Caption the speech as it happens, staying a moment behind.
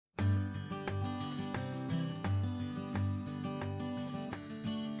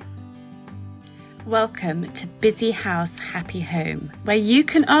Welcome to Busy House, Happy Home, where you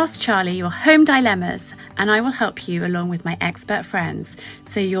can ask Charlie your home dilemmas and I will help you along with my expert friends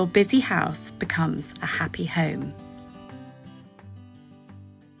so your busy house becomes a happy home.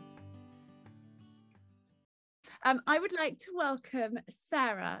 I would like to welcome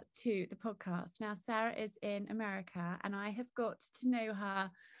Sarah to the podcast. Now, Sarah is in America and I have got to know her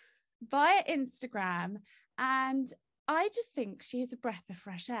via Instagram, and I just think she is a breath of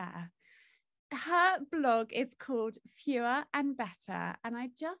fresh air. Her blog is called Fewer and Better, and I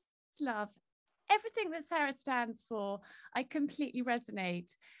just love everything that Sarah stands for. I completely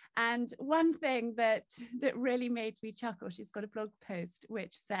resonate. And one thing that really made me chuckle, she's got a blog post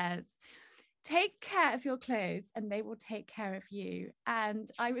which says, "Take care of your clothes and they will take care of you." And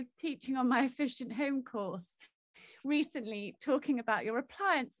I was teaching on my Efficient Home course recently, talking about your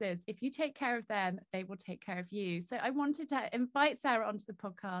appliances. If you take care of them, they will take care of you. So I wanted to invite Sarah onto the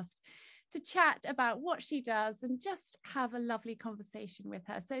podcast to chat about what she does and just have a lovely conversation with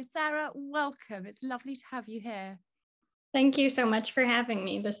her. So Sarah, welcome. It's lovely to have you here. Thank you so much for having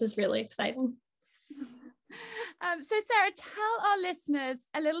me. This is really exciting. So Sarah, tell our listeners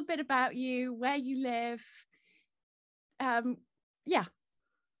a little bit about you, where you live.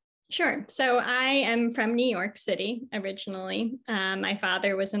 Sure. So I am from New York City originally. My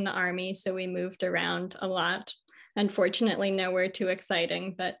father was in the Army, so we moved around a lot. Unfortunately, nowhere too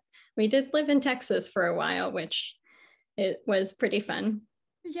exciting, but we did live in Texas for a while, which it was pretty fun.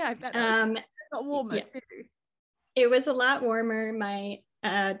 Yeah, I bet it got warmer too. It was a lot warmer. My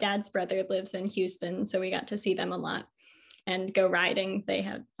dad's brother lives in Houston, so we got to see them a lot and go riding. They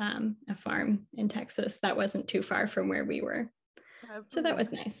had a farm in Texas that wasn't too far from where we were. So that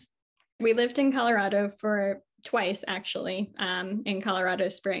was nice. We lived in Colorado for twice, actually, in Colorado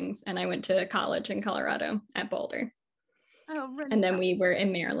Springs, and I went to college in Colorado at Boulder. Oh, really? And then we were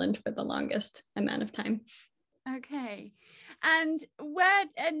in Maryland for the longest amount of time. Okay. And where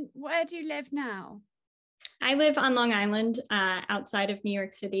do you live now? I live on Long Island, outside of New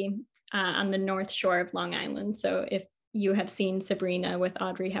York City, on the North Shore of Long Island. So if you have seen Sabrina with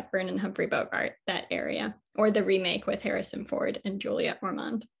Audrey Hepburn and Humphrey Bogart, that area, or the remake with Harrison Ford and Juliette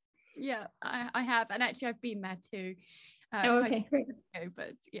Ormond. Yeah, I have, and actually I've been there too. Okay, great.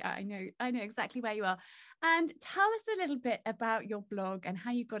 But yeah, I know exactly where you are. And tell us a little bit about your blog and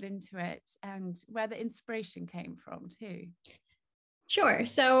how you got into it and where the inspiration came from too. Sure.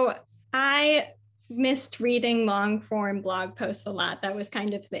 So I missed reading long form blog posts a lot. That was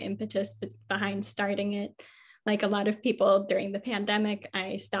kind of the impetus behind starting it. Like a lot of people during the pandemic,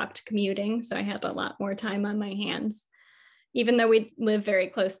 I stopped commuting, so I had a lot more time on my hands. Even though we live very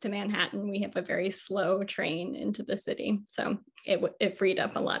close to Manhattan, we have a very slow train into the city. So it freed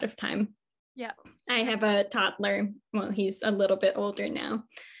up a lot of time. Yeah. I have a toddler. Well, he's a little bit older now.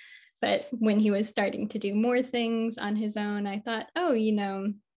 But when he was starting to do more things on his own, I thought,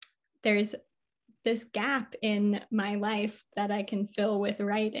 there's this gap in my life that I can fill with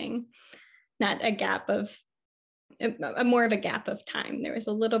writing. Not a gap of, more of a gap of time. There was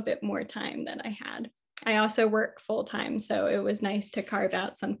a little bit more time that I had. I also work full time, so it was nice to carve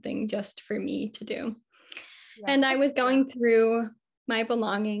out something just for me to do. Yeah. And I was going through my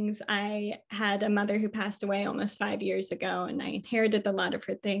belongings. I had a mother who passed away almost 5 years ago, and I inherited a lot of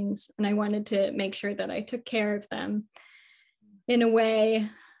her things, and I wanted to make sure that I took care of them in a way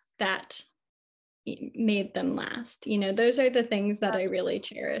that made them last. Those are the things that I really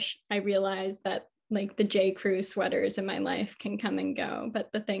cherish. I realized that like the J. Crew sweaters in my life can come and go,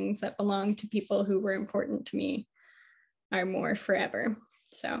 but the things that belong to people who were important to me are more forever.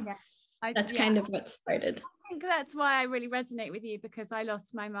 So that's kind of what started. I think that's why I really resonate with you, because I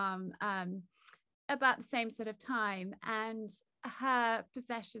lost my mum about the same sort of time, and her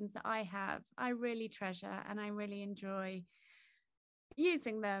possessions that I have, I really treasure and I really enjoy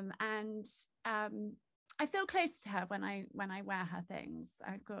using them. And I feel close to her when I wear her things.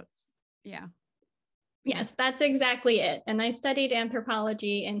 Yes, that's exactly it. And I studied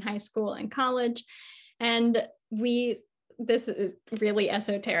anthropology in high school and college. And this is really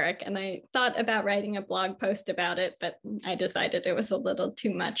esoteric. And I thought about writing a blog post about it, but I decided it was a little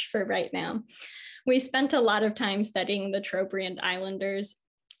too much for right now. We spent a lot of time studying the Trobriand Islanders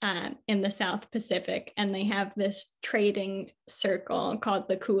in the South Pacific. And they have this trading circle called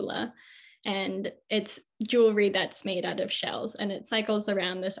the Kula. And it's jewelry that's made out of shells. And it cycles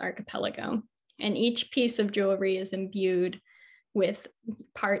around this archipelago. And each piece of jewelry is imbued with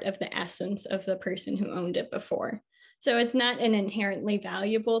part of the essence of the person who owned it before. So it's not an inherently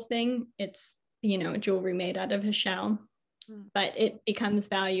valuable thing. It's, jewelry made out of a shell, but it becomes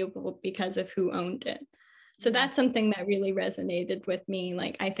valuable because of who owned it. So that's something that really resonated with me.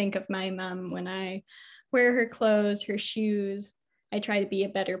 Like, I think of my mom when I wear her clothes, her shoes, I try to be a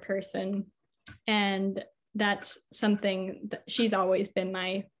better person. And that's something that she's always been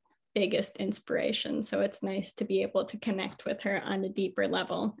my biggest inspiration. So it's nice to be able to connect with her on a deeper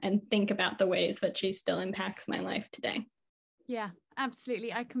level and think about the ways that she still impacts my life today. Yeah,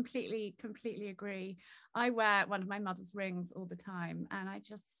 absolutely. I completely agree. I wear one of my mother's rings all the time, and I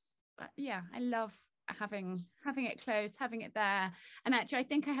just, I love having it close, having it there. And actually, I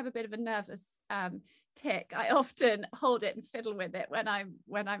think I have a bit of a nervous tick. I often hold it and fiddle with it when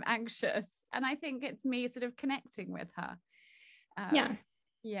I'm anxious, and I think it's me sort of connecting with her. Yeah.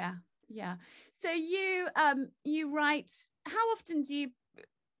 So you write. How often do you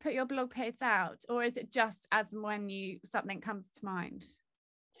put your blog posts out, or is it just as and when something comes to mind?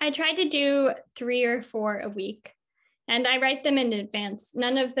 I try to do 3 or 4 a week, and I write them in advance.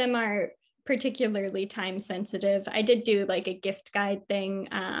 None of them are particularly time sensitive. I did do like a gift guide thing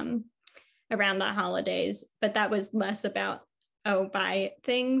around the holidays, but that was less about, buy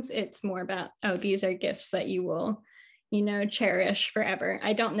things. It's more about, these are gifts that you will, cherish forever.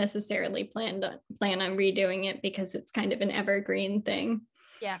 I don't necessarily plan on redoing it because it's kind of an evergreen thing.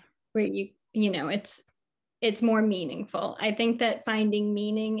 Yeah. Where it's more meaningful. I think that finding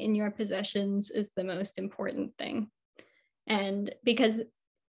meaning in your possessions is the most important thing. And because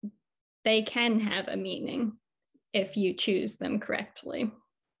they can have a meaning if you choose them correctly.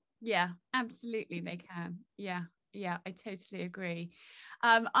 Yeah, absolutely they can. Yeah, I totally agree.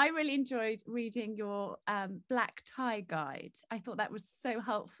 I really enjoyed reading your black tie guide. I thought that was so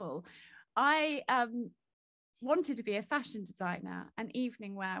helpful. I wanted to be a fashion designer, and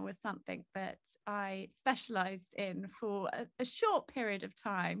evening wear was something that I specialized in for a short period of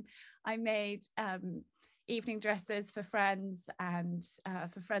time. I made evening dresses for friends and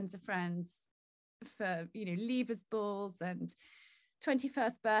for friends of friends, for leavers balls and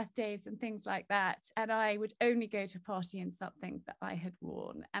 21st birthdays and things like that. And I would only go to a party in something that I had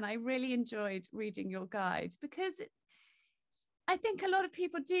worn. And I really enjoyed reading your guide because I think a lot of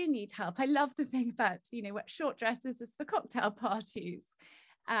people do need help. I love the thing about, what short dresses is for cocktail parties.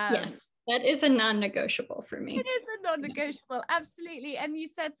 Yes, that is a non-negotiable for me. It is a non-negotiable, absolutely. And you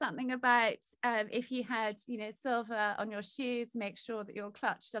said something about if you had, silver on your shoes, make sure that your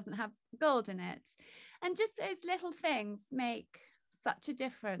clutch doesn't have gold in it. And just those little things make such a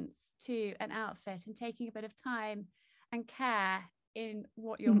difference to an outfit, and taking a bit of time and care in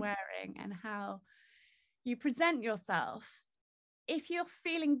what you're wearing and how you present yourself. If you're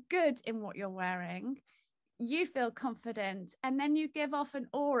feeling good in what you're wearing, you feel confident, and then you give off an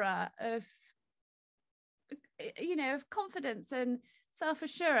aura of confidence and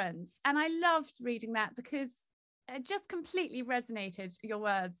self-assurance. And I loved reading that because it just completely resonated, your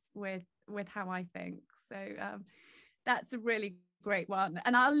words, with how I think. So that's a really great one,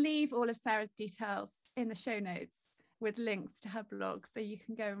 and I'll leave all of Sarah's details in the show notes with links to her blog, so you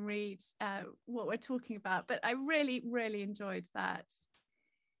can go and read what we're talking about. But I really enjoyed that.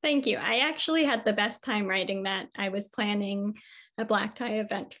 Thank you. I actually had the best time writing that. I was planning a black tie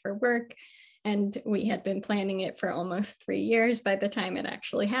event for work, and we had been planning it for almost 3 years by the time it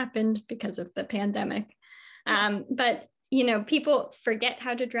actually happened because of the pandemic. But people forget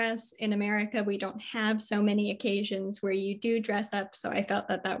how to dress. In America, we don't have so many occasions where you do dress up. So I felt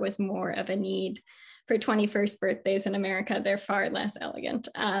that was more of a need. For 21st birthdays in America, they're far less elegant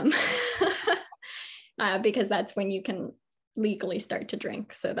because that's when you can legally start to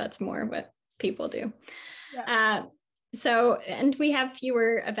drink. So that's more what people do. Yeah. And we have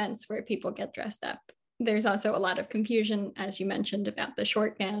fewer events where people get dressed up. There's also a lot of confusion, as you mentioned, about the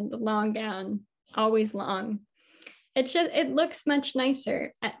short gown, the long gown, always long. It looks much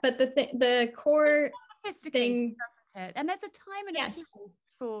nicer, but the core thing, doesn't it? And there's a time and a place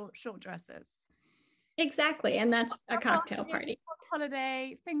for short dresses. Exactly, and that's a cocktail party,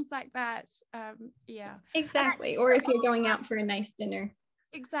 holiday, things like that. Exactly, or if you're going out for a nice dinner.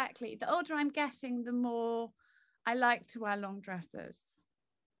 Exactly. The older I'm getting, the more I like to wear long dresses.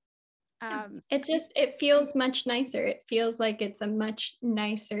 It feels much nicer. It feels like it's a much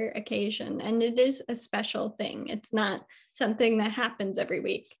nicer occasion, and it is a special thing. It's not something that happens every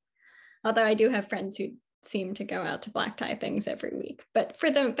week. Although I do have friends who seem to go out to black tie things every week. But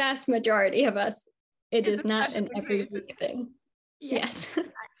for the vast majority of us, it's is not an every week thing. Yes.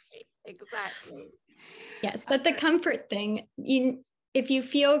 Exactly. Yes, but the comfort thing, if you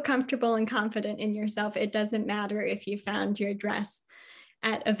feel comfortable and confident in yourself, it doesn't matter if you found your dress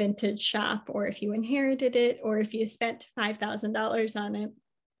at a vintage shop, or if you inherited it, or if you spent $5,000 on it.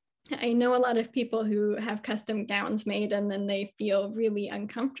 I know a lot of people who have custom gowns made and then they feel really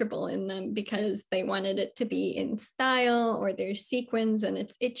uncomfortable in them because they wanted it to be in style or there's sequins and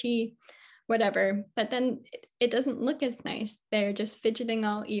it's itchy, whatever. But then it doesn't look as nice. They're just fidgeting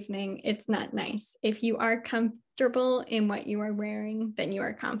all evening. It's not nice. If you are comfortable in what you are wearing, then you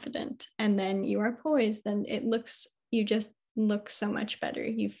are confident and then you are poised and you just look so much better.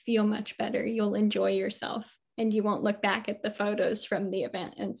 You feel much better. You'll enjoy yourself. And you won't look back at the photos from the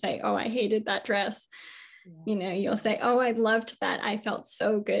event and say, oh, I hated that dress. Yeah. You'll say, oh, I loved that. I felt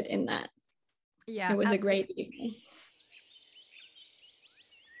so good in that. Yeah, it was absolutely. A great evening.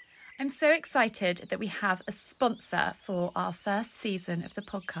 I'm so excited that we have a sponsor for our first season of the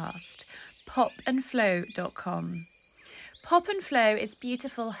podcast, popandflow.com. Pop and Flow is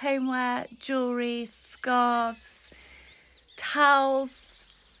beautiful homeware, jewellery, scarves, towels.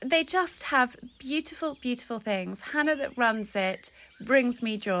 They just have beautiful, beautiful things. Hannah that runs it brings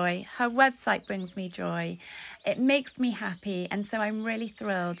me joy. Her website brings me joy. It makes me happy. And so I'm really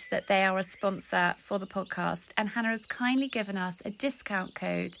thrilled that they are a sponsor for the podcast. And Hannah has kindly given us a discount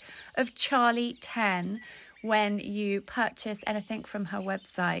code of Charlie10 when you purchase anything from her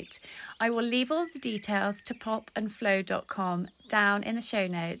website. I will leave all the details to popandflow.com down in the show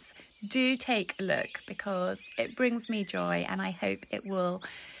notes. Do take a look because it brings me joy and I hope it will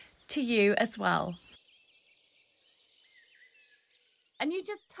to you as well. And you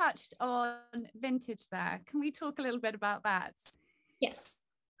just touched on vintage there. Can we talk a little bit about that? Yes.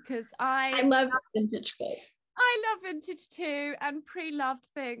 Because I love vintage clothes. I love vintage too, and pre-loved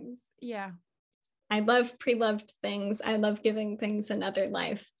things. Yeah. I love pre-loved things. I love giving things another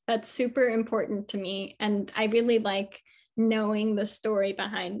life. That's super important to me. And I really like knowing the story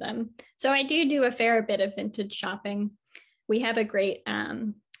behind them. So I do a fair bit of vintage shopping. We have a great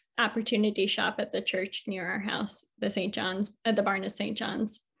opportunity shop at the church near our house, the St. John's, at the Barn of St.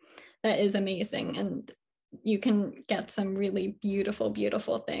 John's. That is amazing. And you can get some really beautiful,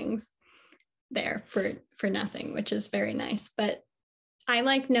 beautiful things there for nothing, which is very nice. But I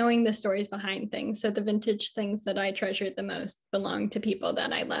like knowing the stories behind things. So the vintage things that I treasured the most belong to people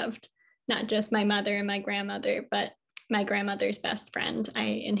that I loved, not just my mother and my grandmother, but my grandmother's best friend. I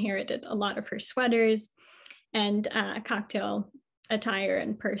inherited a lot of her sweaters and cocktail attire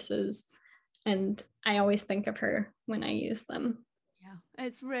and purses. And I always think of her when I use them. Yeah,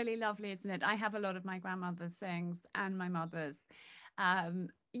 it's really lovely, isn't it? I have a lot of my grandmother's things and my mother's.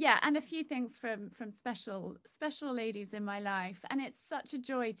 Yeah, and a few things from special ladies in my life. And it's such a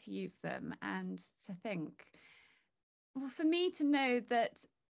joy to use them and to think, well, for me to know that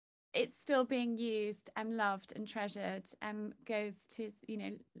it's still being used and loved and treasured and goes to,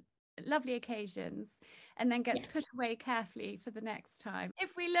 lovely occasions and then gets put away carefully for the next time.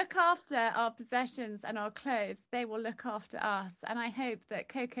 If we look after our possessions and our clothes, they will look after us. And I hope that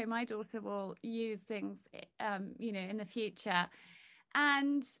Coco, my daughter, will use things, in the future.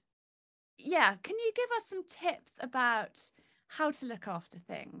 And yeah, can you give us some tips about how to look after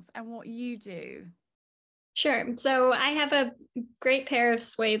things and what you do? Sure. So I have a great pair of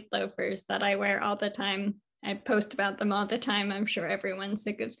suede loafers that I wear all the time. I post about them all the time. I'm sure everyone's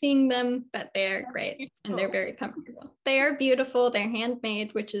sick of seeing them, but they're great beautiful. And they're very comfortable. They are beautiful. They're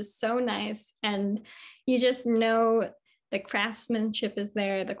handmade, which is so nice. And you just know the craftsmanship is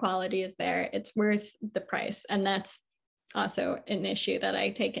there. The quality is there. It's worth the price. And that's also an issue that I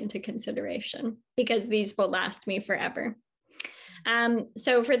take into consideration because these will last me forever.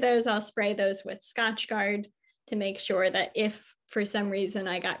 So for those, I'll spray those with Scotchgard to make sure that if for some reason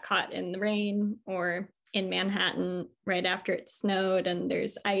I got caught in the rain or in Manhattan right after it snowed and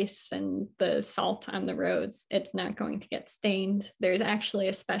there's ice and the salt on the roads, it's not going to get stained. There's actually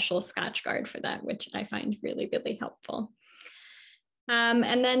a special Scotchgard for that, which I find really, really helpful. And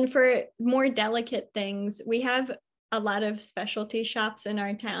then for more delicate things, we have a lot of specialty shops in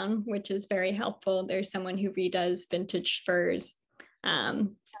our town, which is very helpful. There's someone who redoes vintage furs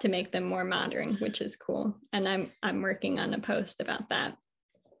to make them more modern, which is cool. And I'm working on a post about that,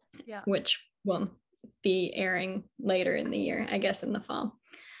 which will be airing later in the year, I guess in the fall.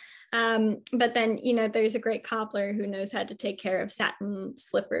 But then, there's a great cobbler who knows how to take care of satin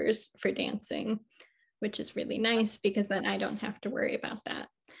slippers for dancing, which is really nice because then I don't have to worry about that.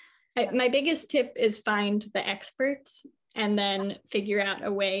 My biggest tip is find the experts and then figure out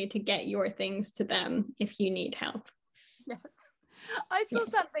a way to get your things to them if you need help. Yes. I saw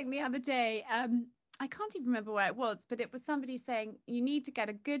something the other day. I can't even remember where it was, but it was somebody saying you need to get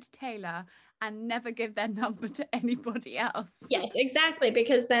a good tailor and never give their number to anybody else. Yes, exactly.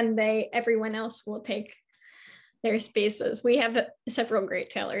 Because then everyone else will take their spaces. We have several great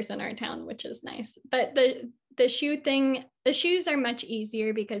tailors in our town, which is nice. But the shoe thing, the shoes are much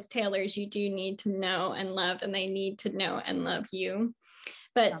easier because tailors you do need to know and love, and they need to know and love you.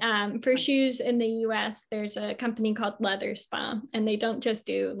 But for shoes in the US, there's a company called Leather Spa, and they don't just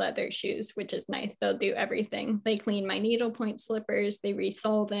do leather shoes, which is nice. They'll do everything. They clean my needlepoint slippers, they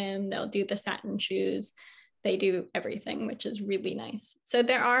resole them, they'll do the satin shoes. They do everything, which is really nice. So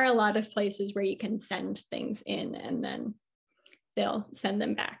there are a lot of places where you can send things in and then they'll send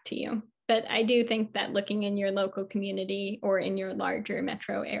them back to you. But I do think that looking in your local community or in your larger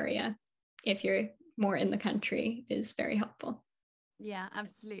metro area, if you're more in the country, is very helpful. Yeah,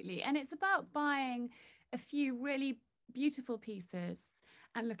 absolutely. And it's about buying a few really beautiful pieces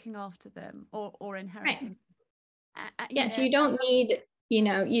and looking after them or inheriting. Right. Yes, you don't need,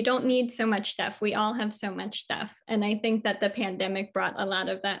 you don't need so much stuff. We all have so much stuff. And I think that the pandemic brought a lot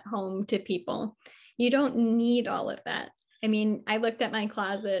of that home to people. You don't need all of that. I mean, I looked at my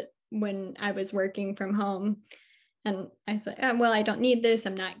closet when I was working from home and I thought, oh, well, I don't need this.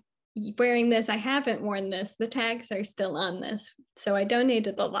 I'm not wearing this. I haven't worn this. The tags are still on this. So I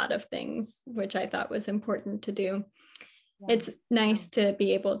donated a lot of things, which I thought was important to do. Yeah. It's nice to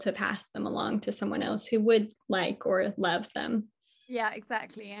be able to pass them along to someone else who would like or love them. Yeah,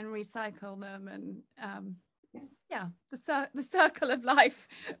 exactly. And recycle them. And the circle of life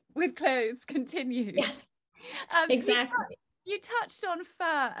with clothes continues. Yes, exactly. You touched on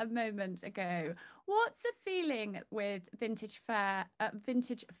fur a moment ago. What's the feeling with vintage fur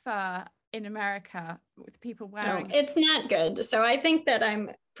in America with people wearing? Oh, it's not good. So I think that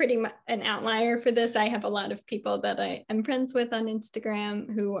I'm pretty much an outlier for this. I have a lot of people that I am friends with on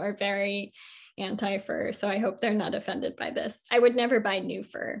Instagram who are very anti-fur. So I hope they're not offended by this. I would never buy new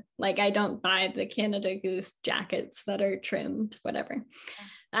fur. Like I don't buy the Canada Goose jackets that are trimmed, whatever.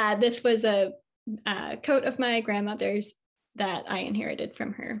 This was a coat of my grandmother's that I inherited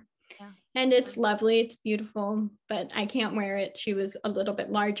from her. Yeah. And it's lovely, it's beautiful, but I can't wear it. She was a little bit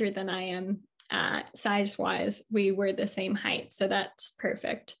larger than I am size-wise. We were the same height, so that's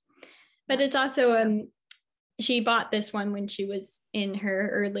perfect. But it's also, she bought this one when she was in her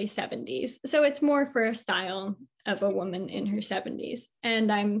early 70s. So it's more for a style of a woman in her 70s,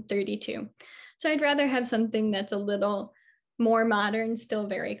 and I'm 32. So I'd rather have something that's a little more modern, still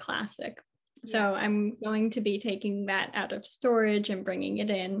very classic. So I'm going to be taking that out of storage and bringing it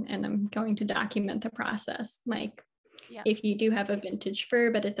in, and I'm going to document the process. Like if you do have a vintage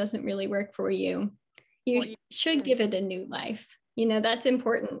fur, but it doesn't really work for you, you should give it a new life. That's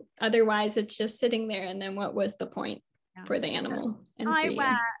important. Otherwise, it's just sitting there. And then what was the point for the animal? And I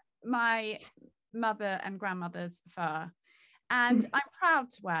wear my mother and grandmother's fur, and I'm proud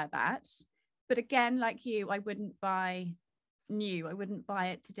to wear that. But again, like you, I wouldn't buy new. I wouldn't buy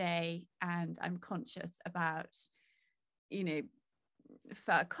it today, and I'm conscious about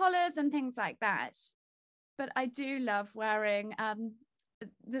fur collars and things like that. But I do love wearing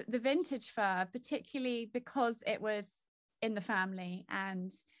the vintage fur, particularly because it was in the family,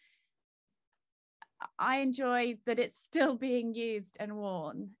 and I enjoy that it's still being used and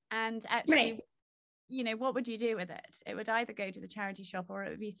worn. And actually, what would you do with it? It would either go to the charity shop or it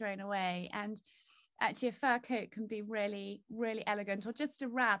would be thrown away. And actually, a fur coat can be really, really elegant, or just a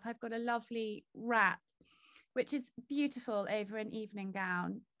wrap. I've got a lovely wrap, which is beautiful over an evening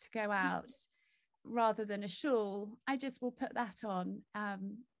gown to go out, rather than a shawl. I just will put that on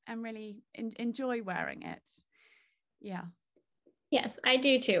and really enjoy wearing it. Yeah. Yes, I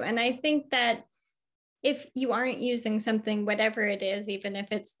do too. And I think that if you aren't using something, whatever it is, even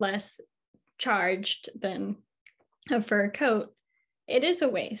if it's less charged than a fur coat, it is a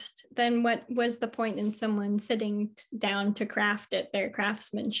waste. Then what was the point in someone sitting down to craft it? Their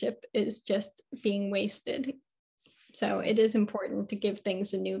craftsmanship is just being wasted. So it is important to give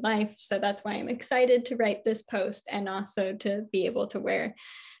things a new life. So that's why I'm excited to write this post, and also to be able to wear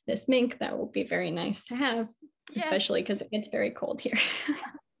this mink. That will be very nice to have, especially because it gets very cold here.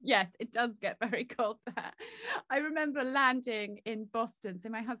 Yes, it does get very cold there. I remember landing in Boston. So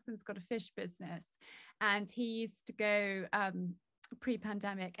my husband's got a fish business, and he used to go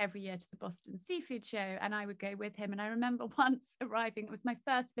pre-pandemic every year to the Boston Seafood Show, and I would go with him. And I remember once arriving, it was my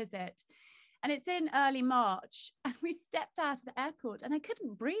first visit, and it's in early March, and we stepped out of the airport and I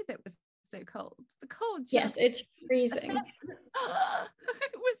couldn't breathe. It was so cold. The cold. Yes, it's freezing.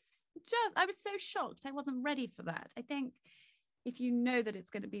 I was so shocked. I wasn't ready for that. I think if you know that it's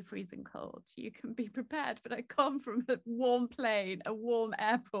going to be freezing cold, you can be prepared. But I come from a warm plane, a warm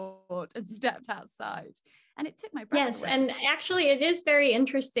airport, and stepped outside, and it took my breath away. And actually it is very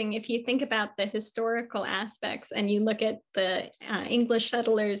interesting if you think about the historical aspects, and you look at the English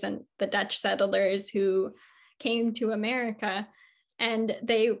settlers and the Dutch settlers who came to America. And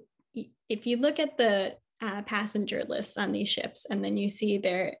if you look at the passenger lists on these ships and then you see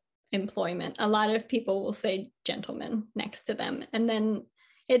their employment, a lot of people will say gentlemen next to them. And then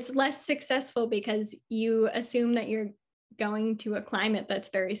it's less successful because you assume that you're going to a climate that's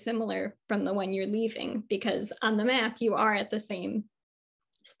very similar from the one you're leaving, because on the map you are at the same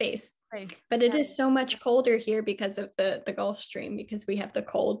space. Right. But it is so much colder here because of the Gulf Stream, because we have the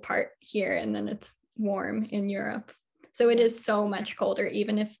cold part here and then it's warm in Europe. So it is so much colder.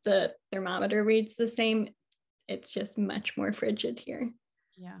 Even if the thermometer reads the same, it's just much more frigid here.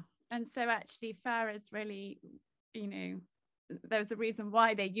 Yeah. And so actually fur is really, you know, there's a reason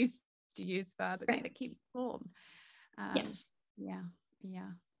why they used to use fur, because it keeps warm. Yes. Yeah.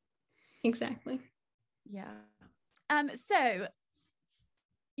 Yeah. Exactly. Yeah. So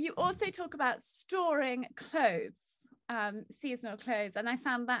you also talk about storing clothes, seasonal clothes, and I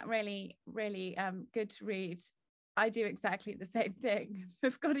found that really, really good to read. I do exactly the same thing.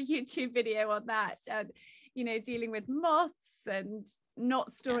 I've got a YouTube video on that, and you know, dealing with moths and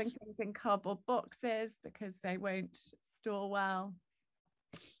not storing things in cardboard boxes because they won't store well.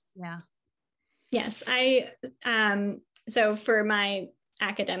 Yeah. Yes, so for my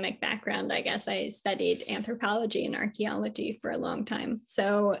academic background, I guess I studied anthropology and archaeology for a long time.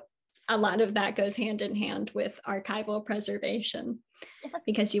 So a lot of that goes hand in hand with archival preservation,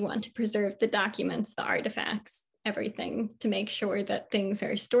 because you want to preserve the documents, the artifacts, everything, to make sure that things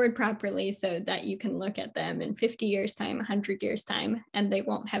are stored properly so that you can look at them in 50 years time, 100 years time, and they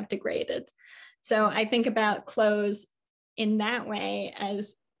won't have degraded. So I think about clothes in that way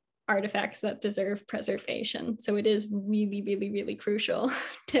as artifacts that deserve preservation. So it is really, really, really crucial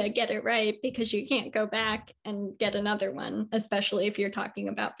to get it right, because you can't go back and get another one, especially if you're talking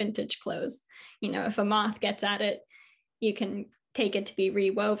about vintage clothes. You know, if a moth gets at it, you can take it to be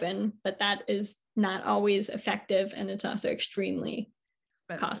rewoven, but that is not always effective, and it's also extremely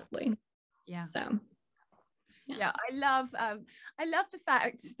costly. Yeah. So yes. Yeah, I love the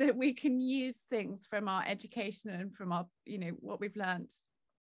fact that we can use things from our education and from our, you know, what we've learned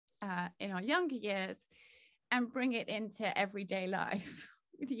in our younger years and bring it into everyday life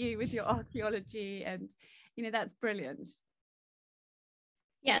with your archaeology, and you know, that's brilliant.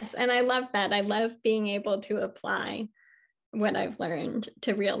 Yes, and I love that. I love being able to apply what I've learned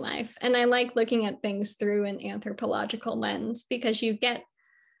to real life, and I like looking at things through an anthropological lens, because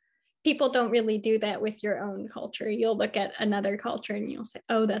people don't really do that with your own culture. You'll look at another culture and you'll say,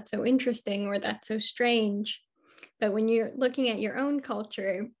 oh, that's so interesting, or that's so strange. But when you're looking at your own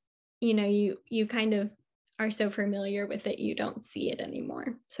culture, you know, you kind of are so familiar with it, you don't see it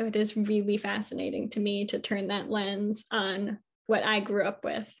anymore. So it is really fascinating to me to turn that lens on what I grew up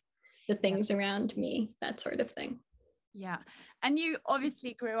with, the things around me, that sort of thing. Yeah. And you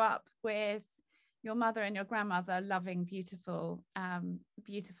obviously grew up with your mother and your grandmother loving beautiful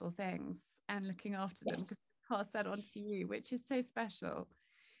things and looking after them, to pass that on to you, which is so special.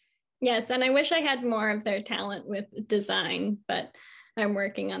 Yes, and I wish I had more of their talent with design, but I'm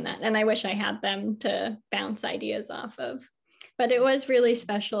working on that. And I wish I had them to bounce ideas off of. But it was really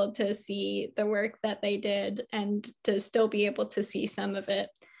special to see the work that they did and to still be able to see some of it.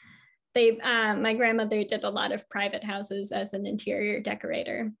 My grandmother did a lot of private houses as an interior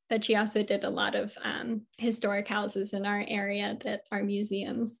decorator, but she also did a lot of historic houses in our area that are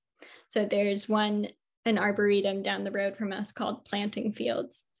museums. So there's an arboretum down the road from us called Planting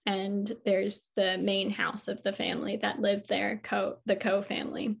Fields. And there's the main house of the family that lived there, the Coe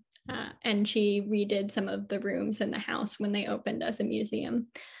family. And she redid some of the rooms in the house when they opened as a museum.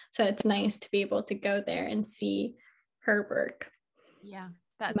 So it's nice to be able to go there and see her work. Yeah.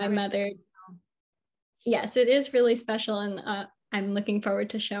 My mother. Yes, it is really special. And I'm looking forward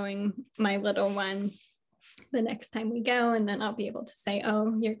to showing my little one the next time we go. And then I'll be able to say,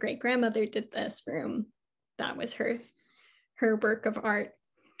 oh, your great grandmother did this room. That was her work of art.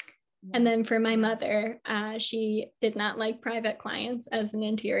 Yeah. And then for my mother, she did not like private clients as an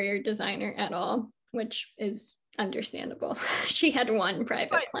interior designer at all, which is understandable. She had one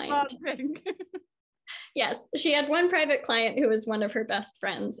private client. Yes, she had one private client who was one of her best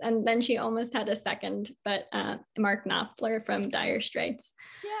friends. And then she almost had a second, but Mark Knopfler from Dire Straits.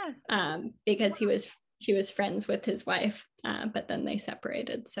 Yeah. Because she was friends with his wife, but then they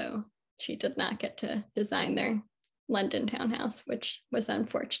separated. So she did not get to design their London townhouse, which was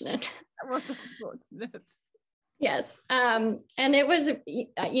unfortunate. That was unfortunate. Yes. And it was,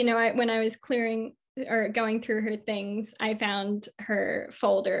 you know, when I was clearing or going through her things, I found her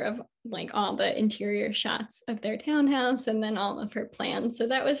folder of like all the interior shots of their townhouse and then all of her plans. So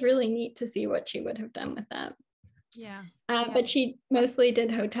that was really neat to see what she would have done with that. Yeah. But she mostly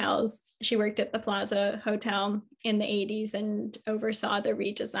did hotels. She worked at the Plaza Hotel in the 80s and oversaw the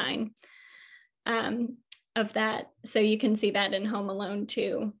redesign of that. So you can see that in Home Alone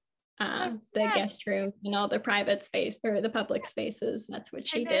too. The guest rooms and all the private space or the public spaces. That's what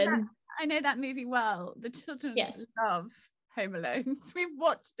she did. I know that movie well. The children love Home Alone. We've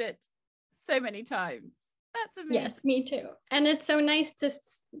watched it so many times. That's amazing. Yes, me too. And it's so nice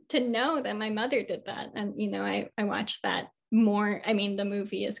to know that my mother did that. And, you know, I watched that more. I mean, the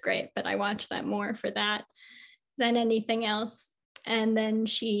movie is great, but I watched that more for that than anything else. And then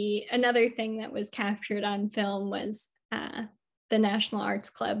another thing that was captured on film was the National Arts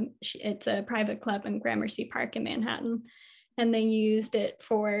Club. It's a private club in Gramercy Park in Manhattan. And they used it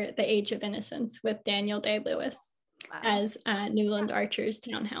for The Age of Innocence with Daniel Day-Lewis as Newland Archer's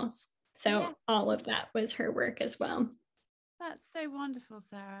townhouse. So all of that was her work as well. That's so wonderful,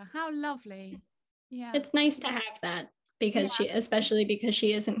 Sarah. How lovely. Yeah. It's nice to have that because especially because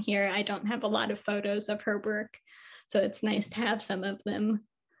she isn't here, I don't have a lot of photos of her work. So it's nice to have some of them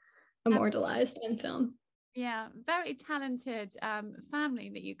immortalized on film. Yeah, very talented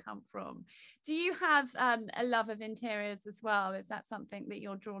family that you come from. Do you have a love of interiors as well? Is that something that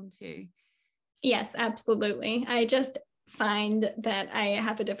you're drawn to? Yes, absolutely. I just find that I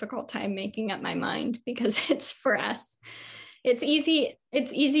have a difficult time making up my mind because it's for us. It's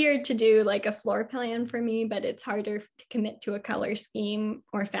easier to do like a floor plan for me, but it's harder to commit to a color scheme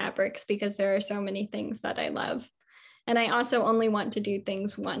or fabrics because there are so many things that I love. And I also only want to do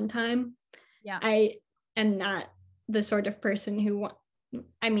things one time. Yeah. I am not the sort of person who,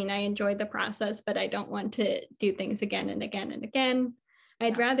 I enjoy the process, but I don't want to do things again and again and again.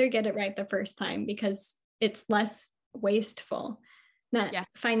 I'd rather get it right the first time because it's less wasteful, not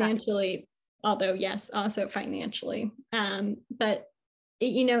financially, although yes, also financially. But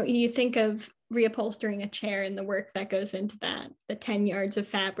you think of reupholstering a chair and the work that goes into that, the 10 yards of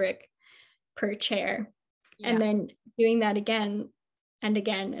fabric per chair, and then doing that again and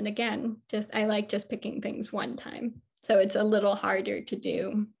again and again. I like just picking things one time. So it's a little harder to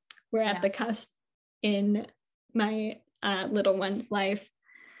do. We're at the cusp in my little one's life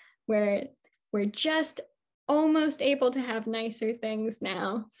where we're just almost able to have nicer things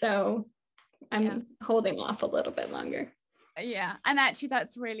now. So I'm holding off a little bit longer. Yeah. And actually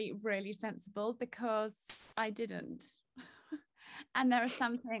that's really, really sensible because I didn't. And there are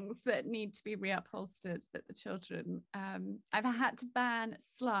some things that need to be reupholstered that the children, I've had to ban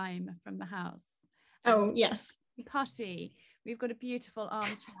slime from the house. Oh, yes. Putty. We've got a beautiful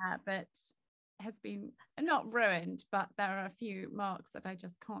armchair, but has been not ruined, but there are a few marks that I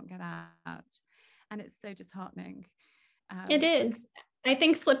just can't get out. And it's so disheartening. It is. I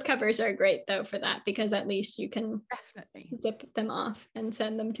think slip covers are great though for that because at least you can definitely zip them off and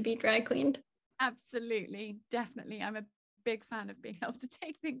send them to be dry cleaned. Absolutely. Definitely. I'm a big fan of being able to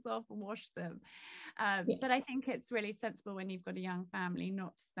take things off and wash them. But I think it's really sensible when you've got a young family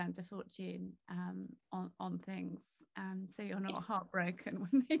not to spend a fortune on things. So you're not heartbroken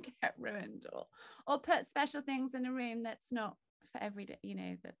when they get ruined or put special things in a room that's not for every day,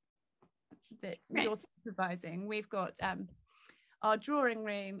 that you're supervising. We've got our drawing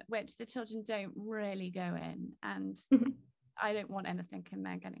room, which the children don't really go in. And I don't want anything in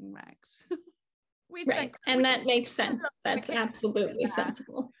there getting wrecked. And that makes sense. That's absolutely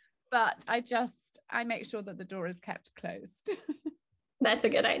sensible. But I make sure that the door is kept closed. That's a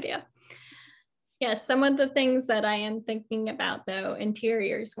good idea. Yes, some of the things that I am thinking about though,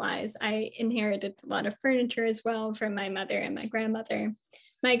 interiors wise, I inherited a lot of furniture as well from my mother and my grandmother.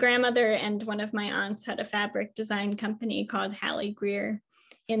 My grandmother and one of my aunts had a fabric design company called Hallie Greer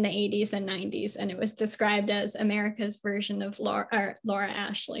in the 80s and 90s, and it was described as America's version of Laura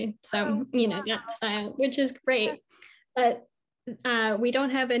Ashley. So, that style, which is great. But we don't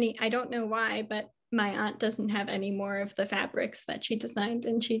have any, I don't know why, but my aunt doesn't have any more of the fabrics that she designed,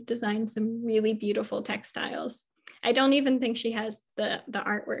 and she designed some really beautiful textiles. I don't even think she has the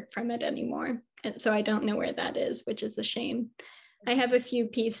artwork from it anymore. And so I don't know where that is, which is a shame. I have a few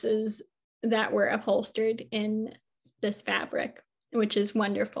pieces that were upholstered in this fabric, which is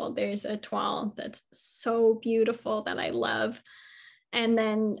wonderful. There's a toile that's so beautiful that I love. And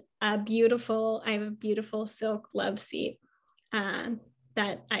then I have a beautiful silk love seat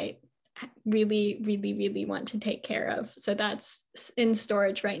that I really, really, really want to take care of. So that's in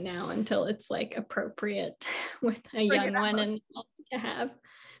storage right now until it's like appropriate with a young one and to have,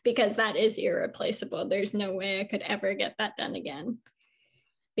 because that is irreplaceable. There's no way I could ever get that done again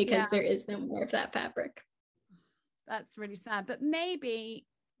because there is no more of that fabric. That's really sad. But maybe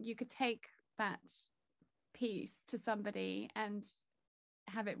you could take that piece to somebody and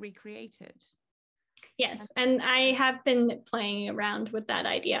have it recreated. Yes, and I have been playing around with that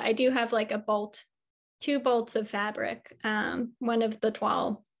idea. I do have like two bolts of fabric, one of the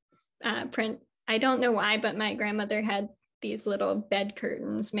toile print. I don't know why, but my grandmother had these little bed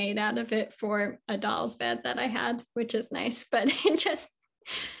curtains made out of it for a doll's bed that I had, which is nice, but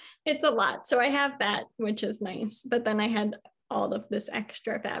it's a lot. So I have that, which is nice. But then I had all of this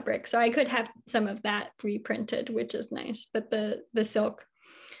extra fabric. So I could have some of that reprinted, which is nice. But the silk,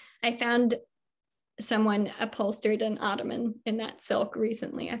 I found someone upholstered an ottoman in that silk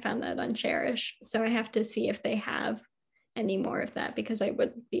recently. I found that on Cherish. So I have to see if they have any more of that, because I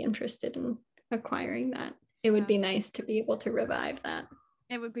would be interested in acquiring that. It would be nice to be able to revive that.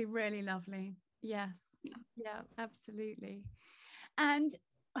 It would be really lovely. Yes. Yeah, absolutely. And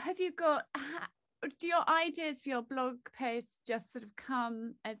have you got, do your ideas for your blog posts just sort of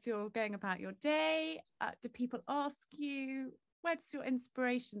come as you're going about your day? Do people ask you? Where does your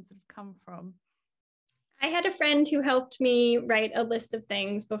inspiration sort of come from? I had a friend who helped me write a list of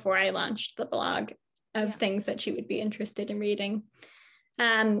things before I launched the blog of things that she would be interested in reading.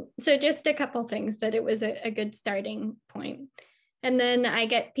 So just a couple things, but it was a good starting point. And then I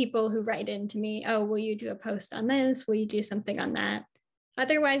get people who write into me, oh, will you do a post on this? Will you do something on that?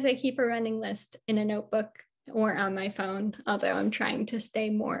 Otherwise, I keep a running list in a notebook or on my phone, although I'm trying to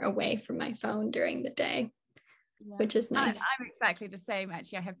stay more away from my phone during the day, which is nice. I'm exactly the same.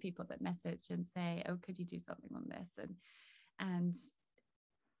 Actually, I have people that message and say, oh, could you do something on this?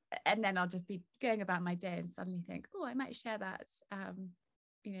 And then I'll just be going about my day and suddenly think, oh, I might share that.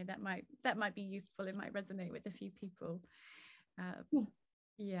 That might be useful. It might resonate with a few people.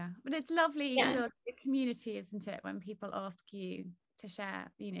 But it's lovely for the community, isn't it, when people ask you to share,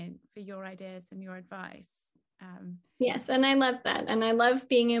 for your ideas and your advice. Yes, and I love that, and I love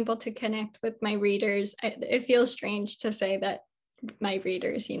being able to connect with my readers. It feels strange to say that my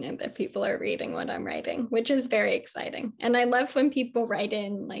readers, that people are reading what I'm writing, which is very exciting. And I love when people write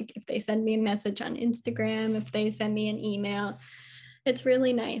in, like if they send me a message on Instagram, if they send me an email. It's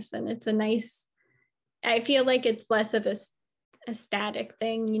really nice, and it's I feel like it's less of a static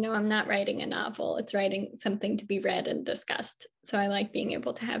thing. I'm not writing a novel, it's writing something to be read and discussed. So I like being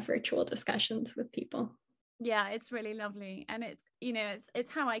able to have virtual discussions with people. Yeah, it's really lovely. And it's,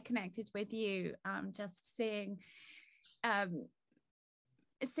 it's how I connected with you, just seeing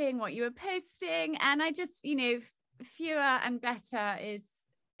what you were posting. And I just, fewer and better is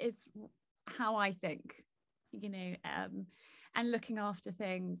how I think, and looking after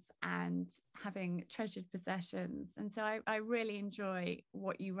things and having treasured possessions. And so I really enjoy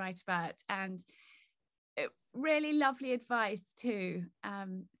what you write about, and really lovely advice too,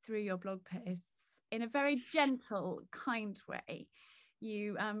 through your blog posts in a very gentle, kind way.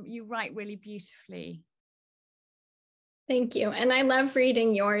 You write really beautifully. Thank you. And I love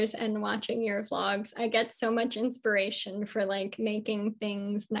reading yours and watching your vlogs. I get so much inspiration for like making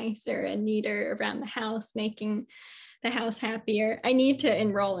things nicer and neater around the house, making the house happier. I need to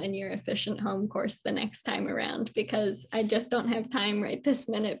enroll in your efficient home course the next time around, because I just don't have time right this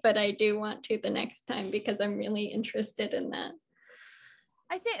minute, but I do want to the next time, because I'm really interested in that.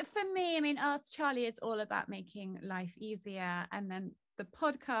 I think for me, Ask Charlie is all about making life easier. And then the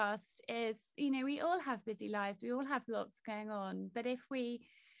podcast is, we all have busy lives. We all have lots going on. But if we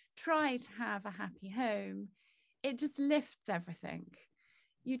try to have a happy home, it just lifts everything.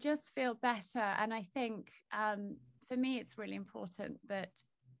 You just feel better. And I think for me, it's really important that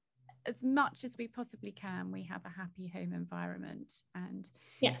as much as we possibly can, we have a happy home environment. And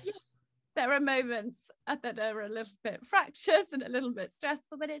yes, there are moments that are a little bit fractious and a little bit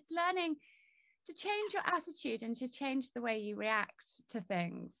stressful, but it's learning to change your attitude and to change the way you react to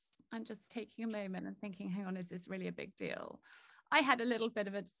things, and just taking a moment and thinking, hang on, is this really a big deal? I had a little bit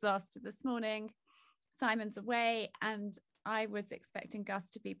of a disaster this morning. Simon's away, and I was expecting Gus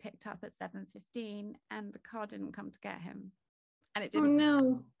to be picked up at 7:15, and the car didn't come to get him. And it didn't. Oh no.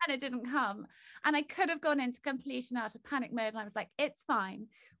 And it didn't come. And I could have gone into complete and utter panic mode. And I was like, it's fine.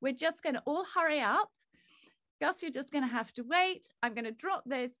 We're just going to all hurry up. Gus, you're just going to have to wait. I'm going to drop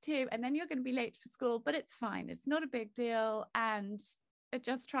those two, and then you're going to be late for school, but it's fine. It's not a big deal. And I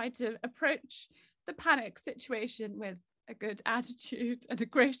just tried to approach the panic situation with a good attitude and a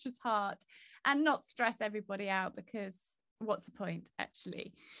gracious heart, and not stress everybody out, because what's the point,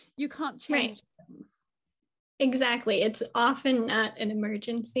 actually? You can't change things. Exactly. It's often not an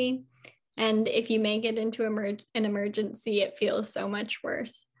emergency. And if you make it into an emergency, it feels so much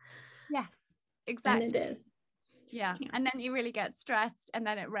worse. Yes, exactly. And it is. Yeah. And then you really get stressed, and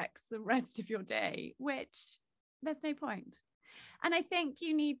then it wrecks the rest of your day, which there's no point. And I think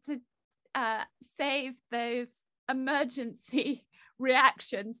you need to save those emergency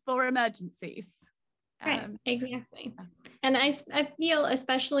reactions for emergencies. Right, exactly. And I feel,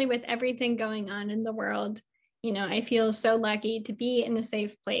 especially with everything going on in the world, you know, I feel so lucky to be in a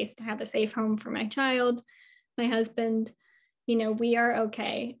safe place, to have a safe home for my child, my husband. You know, we are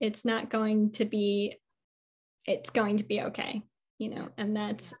okay. It's going to be okay, you know, and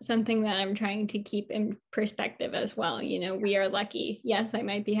that's something that I'm trying to keep in perspective as well. You know, we are lucky. Yes, I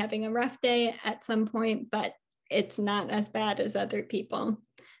might be having a rough day at some point, but it's not as bad as other people.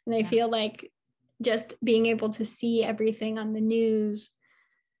 And I feel like just being able to see everything on the news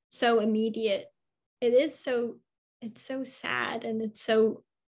so immediate, it's so sad, and it's so,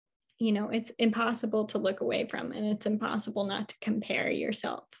 you know, it's impossible to look away from, and it's impossible not to compare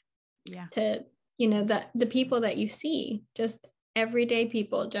yourself to, you know, the people that you see, just everyday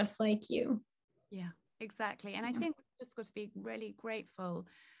people just like you. Yeah, exactly. And I think we've just got to be really grateful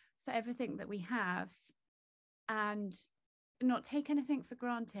for everything that we have and not take anything for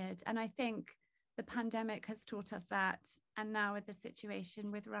granted. And I think the pandemic has taught us that. And now with the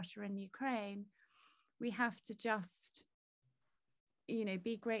situation with Russia and Ukraine, we have to just, you know,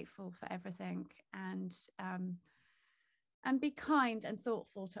 be grateful for everything and be kind and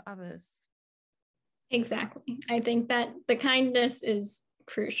thoughtful to others. Exactly. I think that the kindness is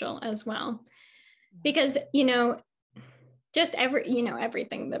crucial as well, because, you know, just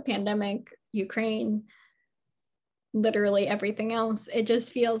everything, the pandemic, Ukraine, literally everything else, it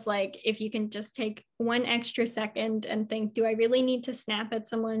just feels like if you can just take one extra second and think, do I really need to snap at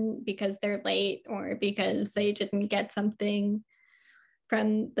someone because they're late or because they didn't get something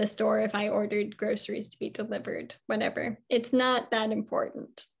from the store if I ordered groceries to be delivered, whatever. It's not that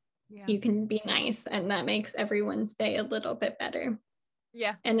important. Yeah. You can be nice, and that makes everyone's day a little bit better.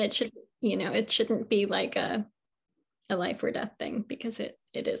 Yeah. And it should, you know, it shouldn't be like a life or death thing, because it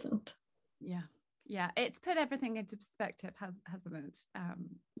isn't. Yeah. Yeah. It's put everything into perspective, hasn't it?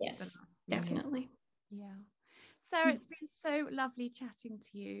 Yes, definitely. Yeah. Sarah, it's been so lovely chatting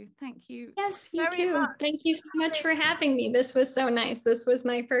to you. Thank you. Yes, you too. Much. Thank you so much for having me. This was so nice. This was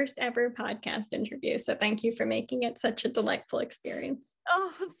my first ever podcast interview. So thank you for making it such a delightful experience.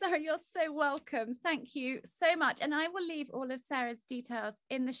 Oh, Sarah, you're so welcome. Thank you so much. And I will leave all of Sarah's details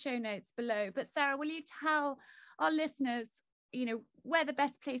in the show notes below. But Sarah, will you tell our listeners, you know, where the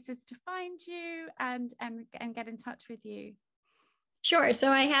best place is to find you and get in touch with you? Sure.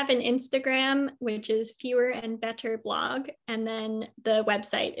 So I have an Instagram, which is Fewer and Better Blog. And then the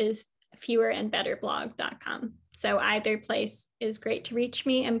website is fewerandbetterblog.com. So either place is great to reach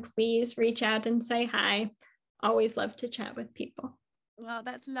me, and please reach out and say hi. Always love to chat with people. Well,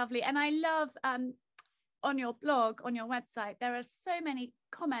 that's lovely. And I love on your blog, on your website, there are so many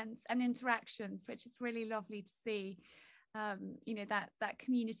comments and interactions, which is really lovely to see, you know, that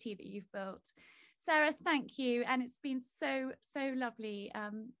community that you've built. Sarah, thank you. And it's been so, so lovely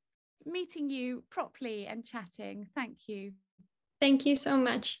meeting you properly and chatting. Thank you. Thank you so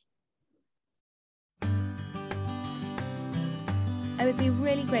much. I would be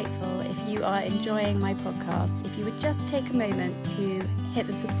really grateful if you are enjoying my podcast, if you would just take a moment to hit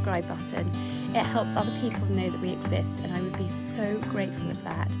the subscribe button. It helps other people know that we exist, and I would be so grateful of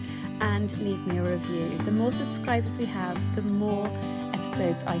that. And leave me a review. The more subscribers we have, the more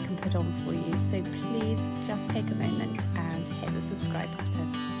episodes I can put on for you. So please just take a moment and hit the subscribe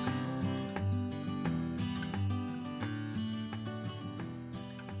button.